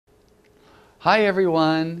Hi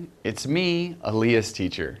everyone, it's me, Aaliyah's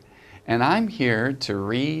teacher, and I'm here to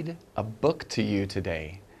read a book to you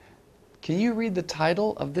today. Can you read the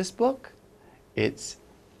title of this book? It's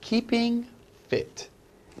Keeping Fit.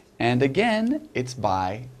 And again, it's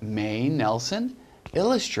by Mae Nelson,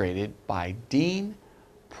 illustrated by Dean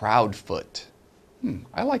Proudfoot.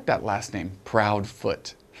 I like that last name,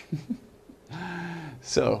 Proudfoot.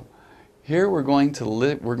 So, here we're going to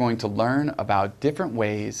learn about different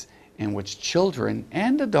ways in which children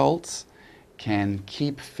and adults can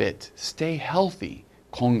keep fit, stay healthy,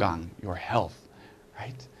 건강, your health,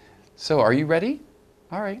 right? So are you ready?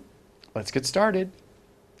 All right, let's get started.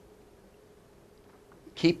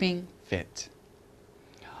 Keeping fit.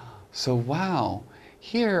 So wow,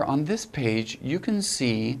 here on this page you can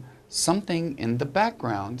see something in the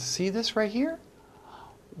background. See this right here?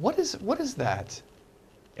 What is that?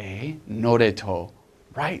 A 노래터,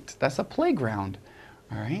 right? That's a playground.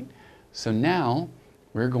 All right. So now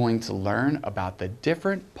we're going to learn about the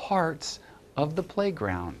different parts of the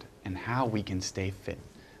playground and how we can stay fit.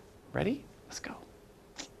 Ready? Let's go.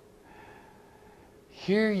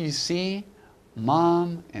 Here you see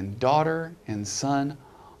mom and daughter and son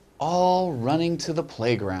all running to the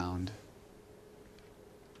playground.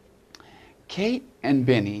 Kate and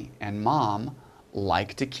Benny and mom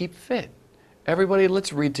like to keep fit. Everybody,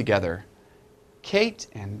 let's read together. Kate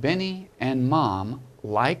and Benny and mom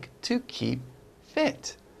like to keep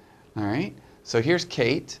fit. All right, so here's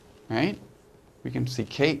Kate, right? We can see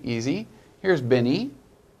Kate easy. Here's Benny,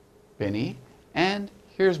 and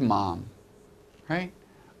here's mom, right?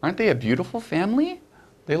 Aren't they a beautiful family?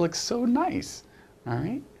 They look so nice, all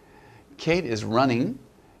right? Kate is running,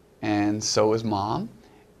 and so is mom.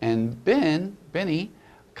 And Benny,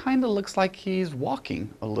 kind of looks like he's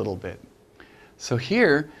walking a little bit. So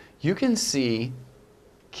here you can see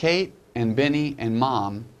Kate and Benny and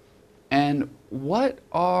mom. And what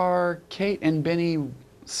are Kate and Benny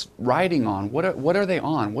riding on? What are they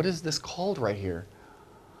on? What is this called right here?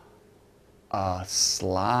 A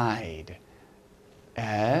slide.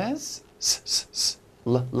 S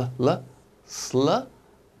sl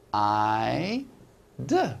I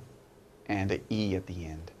d, and an E at the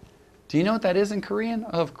end. Do you know what that is in Korean?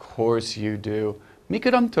 Of course you do.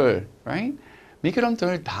 미끄럼틀, right?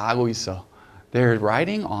 미끄럼틀 타고 있어. They're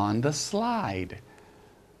riding on the slide.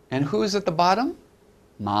 And who's at the bottom?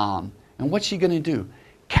 Mom. And what's she going to do?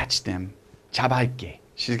 Catch them. 잡을게.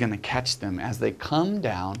 She's going to catch them as they come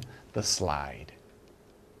down the slide.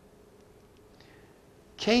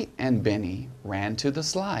 Kate and Benny ran to the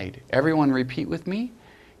slide. Everyone repeat with me.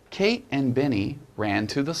 Kate and Benny ran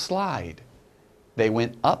to the slide. They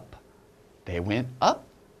went up. They went up.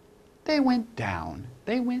 They went down.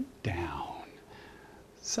 They went down.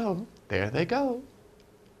 So there they go.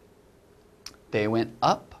 They went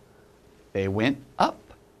up. They went up.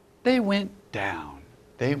 They went down.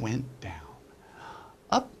 They went down.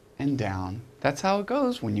 Up and down. That's how it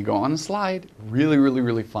goes when you go on a slide. Really, really,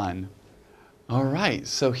 really fun. All right,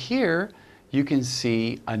 so here you can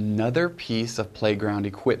see another piece of playground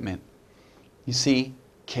equipment. You see,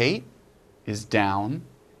 Kate is down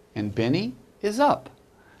and Benny is up.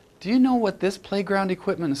 Do you know what this playground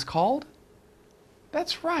equipment is called?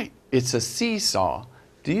 That's right, it's a seesaw.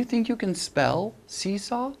 Do you think you can spell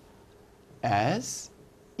seesaw? S-E-E-C,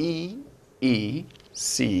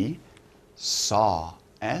 saw,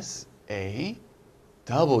 S-A-W,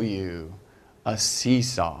 a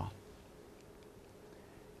seesaw.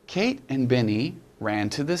 Kate and Benny ran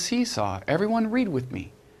to the seesaw. Everyone read with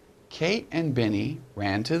me. Kate and Benny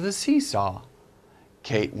ran to the seesaw.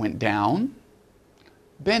 Kate went down.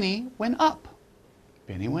 Benny went up.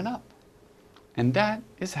 Benny went up. And that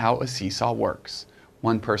is how a seesaw works.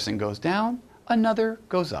 One person goes down, another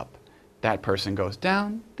goes up. That person goes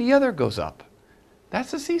down, the other goes up.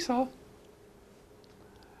 That's a seesaw.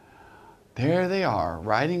 There they are,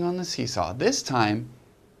 riding on the seesaw. This time,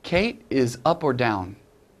 Kate is up or down?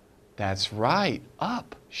 That's right,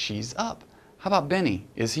 up. She's up. How about Benny?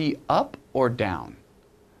 Is he up or down?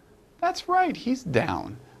 That's right, he's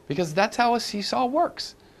down, because that's how a seesaw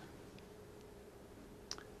works.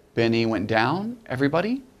 Benny went down,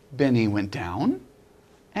 everybody. Benny went down,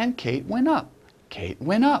 and Kate went up. Kate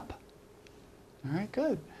went up. All right,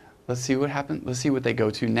 good. Let's see what happened. Let's see what they go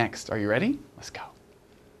to next. Are you ready? Let's go.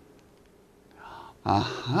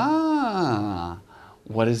 Aha!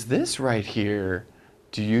 What is this right here?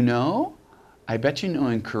 Do you know? I bet you know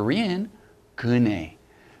in Korean, 그네.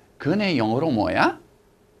 그네 영어로 뭐야?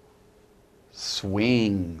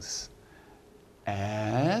 Swings.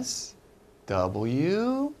 S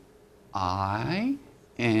W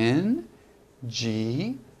I-N-G-S.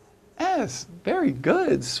 Very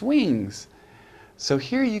good, swings. So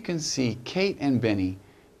here you can see Kate and Benny.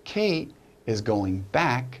 Kate is going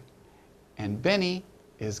back and Benny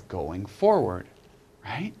is going forward,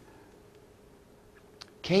 right?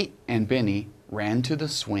 Kate and Benny ran to the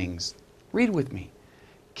swings. Read with me.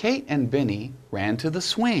 Kate and Benny ran to the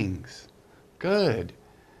swings. Good.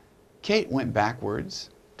 Kate went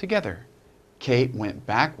backwards together. Kate went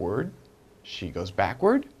backward. She goes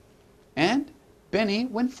backward. And Benny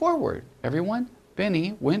went forward. Everyone,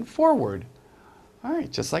 Benny went forward. All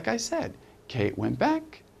right, just like I said. Kate went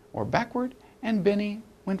back or backward and Benny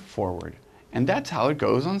went forward. And that's how it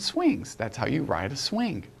goes on swings. That's how you ride a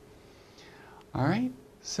swing. All right,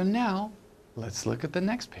 so now let's look at the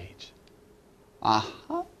next page.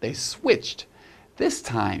 They switched. This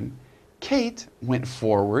time, Kate went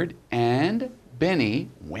forward and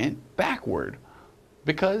Benny went backward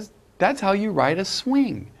because that's how you ride a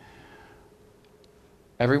swing.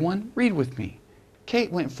 Everyone, read with me.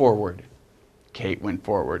 Kate went forward. Kate went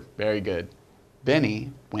forward. Very good.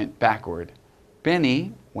 Benny went backward.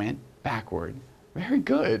 Benny went backward. Very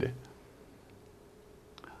good.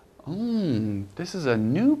 This is a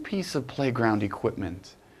new piece of playground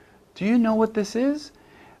equipment. Do you know what this is?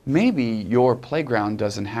 Maybe your playground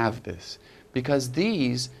doesn't have this because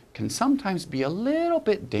these can sometimes be a little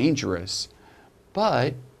bit dangerous,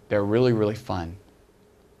 but they're really, really fun.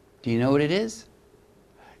 Do you know what it is?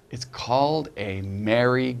 It's called a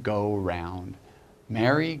merry-go-round.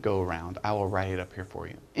 Merry-go-round. I will write it up here for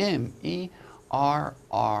you. MERRY-GO-ROUND.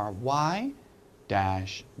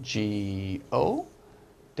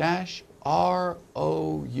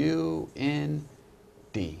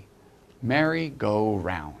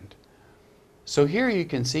 Merry-go-round. So here you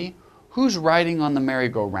can see who's riding on the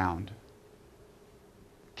merry-go-round.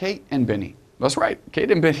 Kate and Benny. That's right,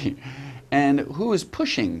 Kate and Benny. And who is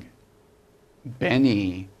pushing?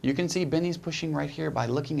 Benny. You can see Benny's pushing right here by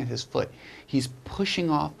looking at his foot. He's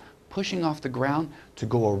pushing off the ground to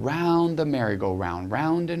go around the merry-go-round,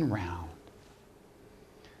 round and round.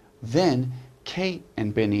 Then Kate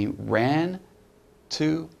and Benny ran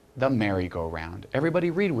to the merry-go-round.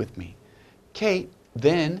 Everybody read with me.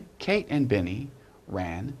 Then Kate and Benny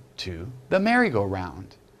ran to the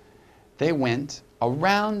merry-go-round. They went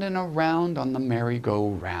around and around on the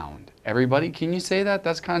merry-go-round. Everybody, can you say that?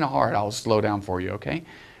 That's kind of hard. I'll slow down for you, okay?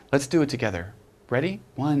 Let's do it together. Ready?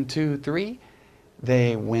 1, 2, 3.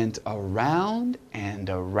 They went around and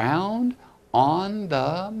around on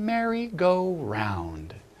the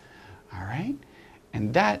merry-go-round. All right?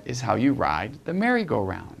 And that is how you ride the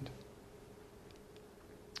merry-go-round.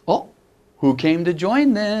 Oh, who came to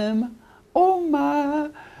join them? Oh my!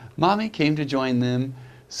 Mommy came to join them.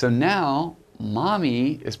 So now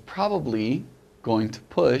Mommy is probably going to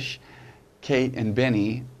push Kate and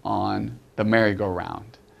Benny on the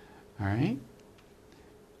merry-go-round. All right?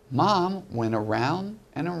 Mom went around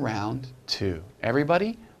and around too.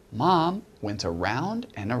 Everybody, Mom went around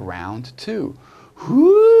and around too.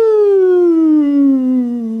 Woo!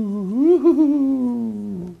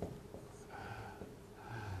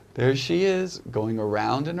 There she is, going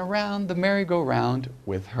around and around the merry-go-round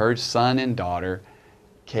with her son and daughter,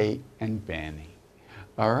 Kate and Benny.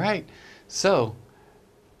 All right, so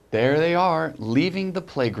there they are, leaving the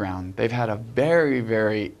playground. They've had a very,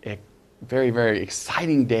 very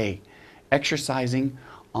exciting day, exercising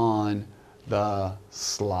on the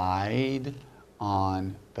slide,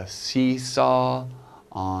 on the seesaw,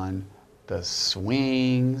 on the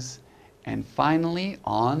swings, and finally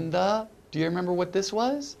on the, do you remember what this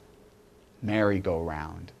was?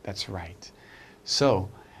 Merry-go-round. That's right. So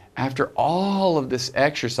after all of this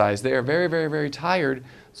exercise, they are very, very tired,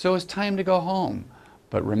 so it's time to go home.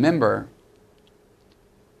 But remember,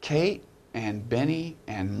 Kate and Benny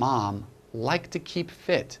and Mom like to keep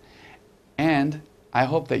fit, and I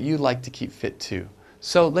hope that you like to keep fit too.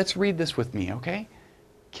 So let's read this with me, okay?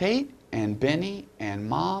 Kate and Benny and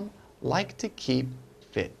Mom like to keep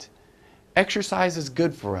fit. Exercise is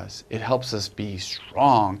good for us. It helps us be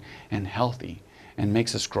strong and healthy and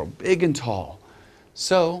makes us grow big and tall.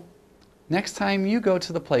 So next time you go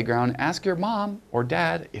to the playground, ask your mom or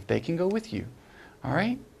dad if they can go with you. All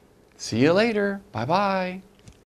right? See you later. Bye-bye.